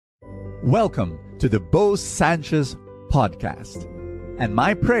Welcome to the Bo Sanchez podcast. And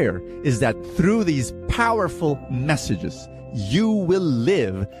my prayer is that through these powerful messages, you will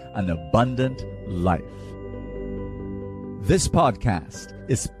live an abundant life. This podcast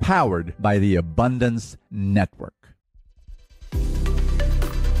is powered by the Abundance Network.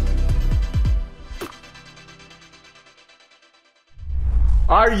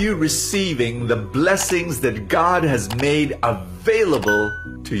 Are you receiving the blessings that God has made available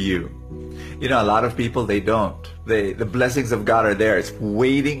to you? You know, a lot of people, they don't. The blessings of God are there. It's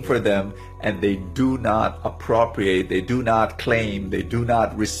waiting for them, and they do not appropriate, they do not claim, they do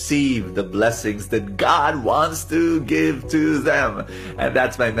not receive the blessings that God wants to give to them. And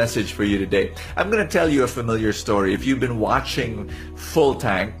that's my message for you today. I'm going to tell you a familiar story. If you've been watching Full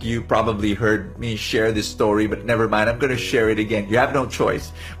Tank, you probably heard me share this story, but never mind. I'm going to share it again. You have no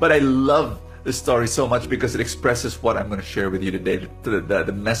choice. But I love the story so much because it expresses what I'm going to share with you today,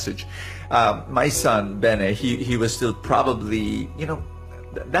 the message. My son, Bene, he was still probably,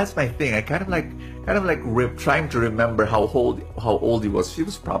 that's my thing. I kind of like trying to remember how old he was. He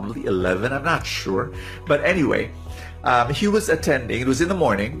was probably 11. I'm not sure. But anyway, he was attending. It was in the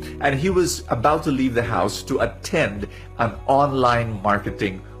morning, and he was about to leave the house to attend an online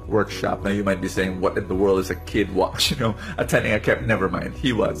marketing workshop. Now you might be saying, what in the world is a kid attending a camp? Never mind.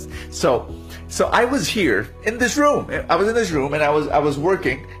 He was. So I was here in this room. I was in this room, and I was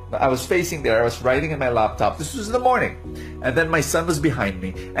working. I was facing there. I was writing in my laptop. This was in the morning. And then my son was behind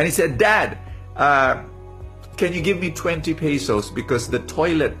me, and he said, "Dad, can you give me 20 pesos? Because the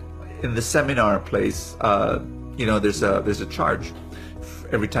toilet in the seminar place, there's a charge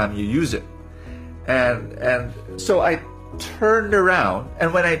every time you use it." And so I turned around,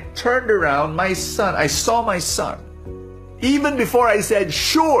 and when I turned around, I saw my son. Even before I said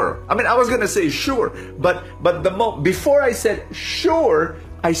sure, I was going to say sure, but before I said sure,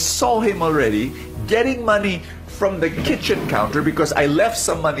 I saw him already getting money from the kitchen counter, because I left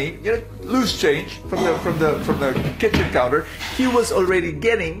some money, loose change from the kitchen counter. He was already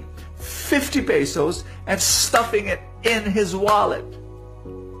getting 50 pesos and stuffing it in his wallet.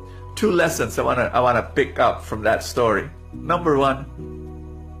 Two lessons I wanna pick up from that story. Number one,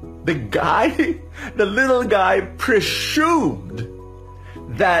 the little guy presumed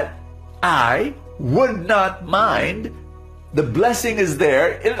that I would not mind. The blessing is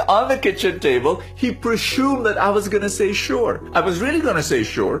there on the kitchen table. He presumed that I was going to say sure. I was really going to say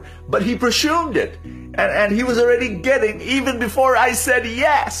sure, but he presumed it. And he was already getting, even before I said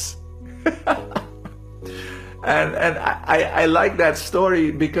yes. and I like that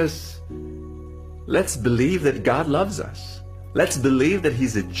story, because let's believe that God loves us. Let's believe that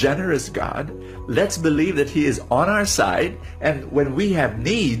He's a generous God. Let's believe that He is on our side. And when we have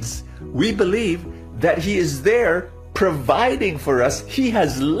needs, we believe that He is there providing for us. He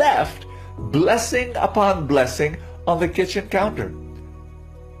has left blessing upon blessing on the kitchen counter,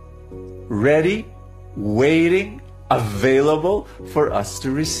 ready, waiting, available for us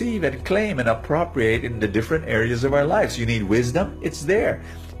to receive and claim and appropriate in the different areas of our lives. You need wisdom? It's there.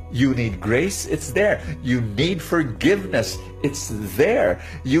 You need grace? It's there. You need forgiveness? It's there.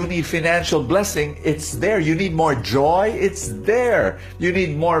 You need financial blessing? It's there. You need more joy? It's there. You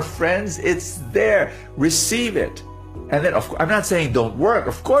need more friends? It's there. Receive it. And then, I'm not saying don't work.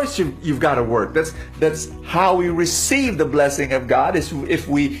 Of course, you've got to work. That's how we receive the blessing of God, is if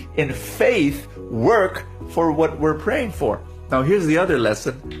we, in faith, work for what we're praying for. Now, here's the other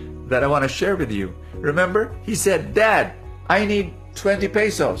lesson that I want to share with you. Remember, he said, "Dad, I need 20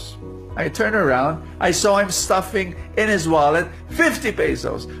 pesos. I turned around. I saw him stuffing in his wallet 50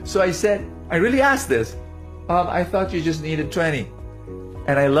 pesos. So I said, I really asked this. I thought you just needed 20.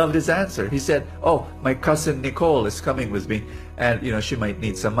 And I loved his answer. He said, "Oh, my cousin Nicole is coming with me, and she might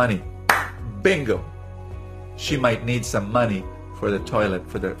need some money." Bingo. She might need some money for the toilet,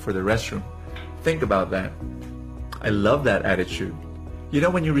 for the restroom. Think about that. I love that attitude.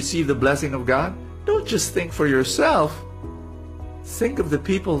 When you receive the blessing of God, don't just think for yourself. Think of the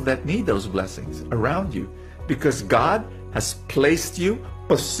people that need those blessings around you, because God has placed you,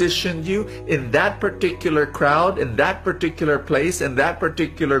 positioned you in that particular crowd, in that particular place, in that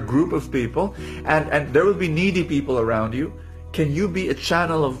particular group of people, and there will be needy people around you. Can you be a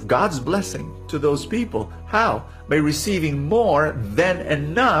channel of God's blessing to those people? How? By receiving more than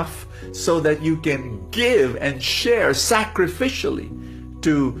enough, so that you can give and share sacrificially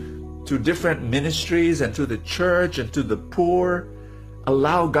to different ministries and to the church and to the poor.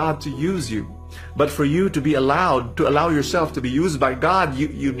 Allow God to use you. But for you to allow yourself to be used by God,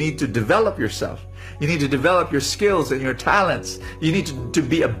 you need to develop yourself. You need to develop your skills and your talents. You need to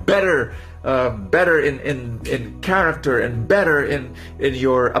be a better better in character, and better in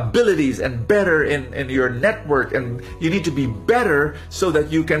your abilities, and better in your network, and you need to be better so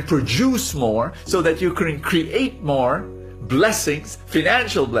that you can produce more, so that you can create more blessings,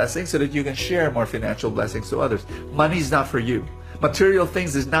 financial blessings, so that you can share more financial blessings to others. Money is not for you. Material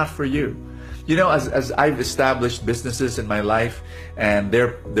things is not for you. You know, as I've established businesses in my life, and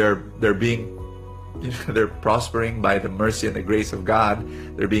they're being, you know, they're prospering by the mercy and the grace of God.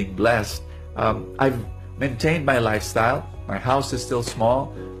 They're being blessed. I've maintained my lifestyle. My house is still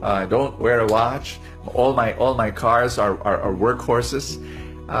small. I don't wear a watch. All my cars are workhorses.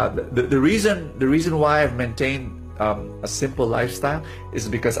 The reason why I've maintained a simple lifestyle is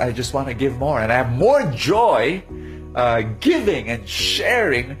because I just want to give more, and I have more joy giving and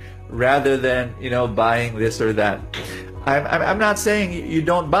sharing rather than, you know, buying this or that. I'm not saying you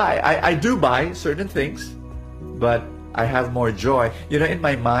don't buy. I do buy certain things, but I have more joy. You know, in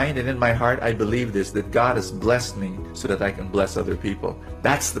my mind and in my heart, I believe this, that God has blessed me so that I can bless other people.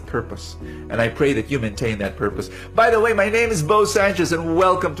 That's the purpose. And I pray that you maintain that purpose. By the way, my name is Bo Sanchez, and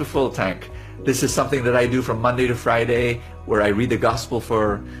welcome to Full Tank. This is something that I do from Monday to Friday, where I read the gospel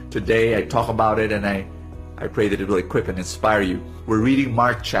for today. I talk about it, and I pray that it will equip and inspire you. We're reading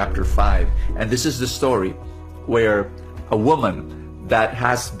Mark chapter 5, and this is the story where a woman that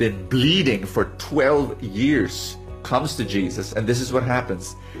has been bleeding for 12 years comes to Jesus, and this is what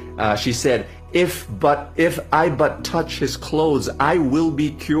happens. She said, if I but touch his clothes, I will be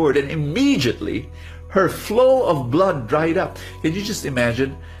cured. And immediately her flow of blood dried up. Can you just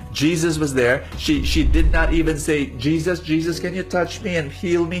imagine? Jesus was there. She did not even say, Jesus, can you touch me and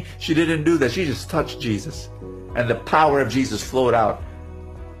heal me? She didn't do that. She just touched Jesus, and the power of Jesus flowed out.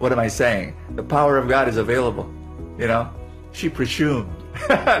 What am I saying? The power of God is available. You know, she presumed.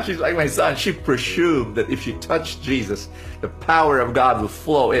 She's like my son. She presumed that if she touched Jesus, the power of God will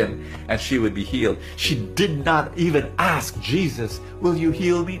flow in and she would be healed. She did not even ask Jesus, will you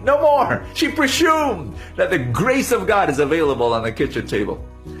heal me? No more. She presumed that the grace of God is available on the kitchen table.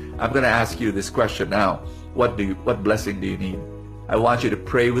 I'm going to ask you this question now. What blessing do you need? I want you to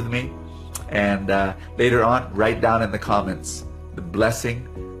pray with me, and later on, write down in the comments the blessing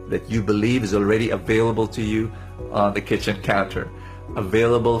that you believe is already available to you on the kitchen counter.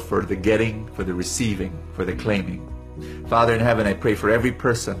 Available for the getting, for the receiving, for the claiming. Father in heaven, I pray for every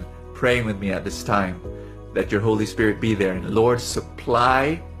person praying with me at this time, that your Holy Spirit be there. And Lord,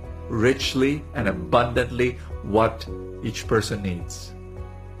 supply richly and abundantly what each person needs.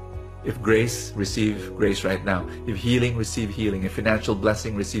 If grace, receive grace right now. If healing, receive healing. If financial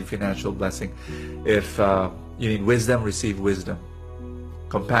blessing, receive financial blessing. If you need wisdom, receive wisdom.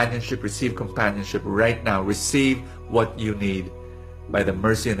 Companionship, receive companionship right now. Receive what you need by the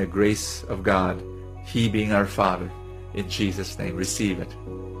mercy and the grace of God, He being our Father. In Jesus' name, receive it.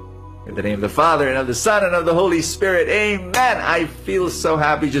 In the name of the Father, and of the Son, and of the Holy Spirit. Amen. I feel so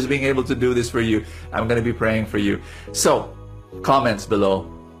happy just being able to do this for you. I'm going to be praying for you. So, comments below.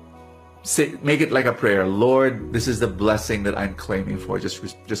 Make it like a prayer. Lord, this is the blessing that I'm claiming for. Just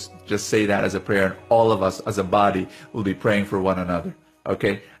say that as a prayer, and all of us as a body will be praying for one another.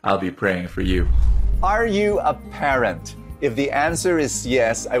 Okay? I'll be praying for you. Are you a parent? If the answer is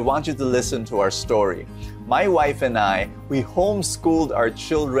yes, I want you to listen to our story. My wife and I, we homeschooled our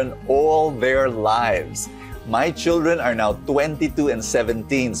children all their lives. My children are now 22 and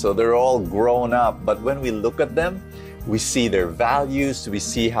 17, so they're all grown up. But when we look at them, we see their values, we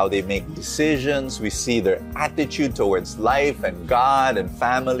see how they make decisions, we see their attitude towards life and God and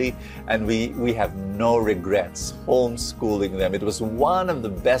family, and we have no regrets homeschooling them. It was one of the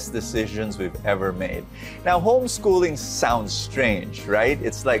best decisions we've ever made. Now, homeschooling sounds strange, right?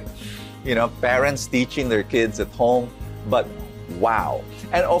 It's like, you know, parents teaching their kids at home, but wow.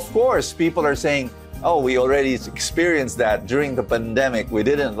 And of course, people are saying, oh, we already experienced that during the pandemic, we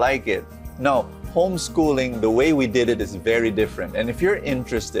didn't like it. No. Homeschooling, the way we did it is very different. And if you're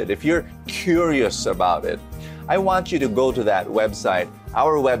interested, if you're curious about it, I want you to go to that website.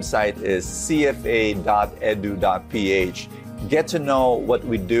 Our website is cfa.edu.ph. Get to know what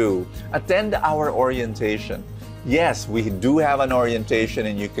we do. Attend our orientation. Yes, we do have an orientation,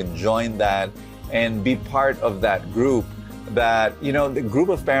 and you can join that and be part of that group. That, you know, the group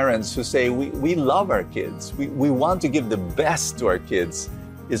of parents who say, we love our kids. We want to give the best to our kids.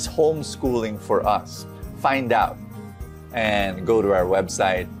 Is homeschooling for us? Find out and go to our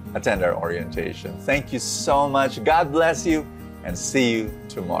website, attend our orientation. Thank you so much. God bless you, and see you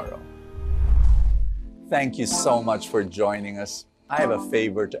tomorrow. Thank you so much for joining us. I have a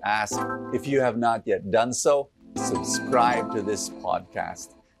favor to ask. If you have not yet done so, subscribe to this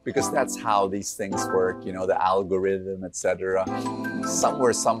podcast, because that's how these things work, you know, the algorithm, etc.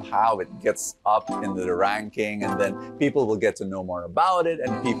 somewhere, somehow it gets up into the ranking, and then people will get to know more about it,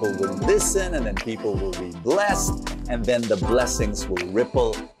 and people will listen, and then people will be blessed, and then the blessings will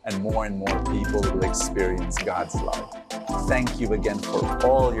ripple, and more people will experience God's love. Thank you again for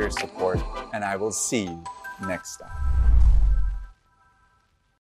all your support, and I will see you next time.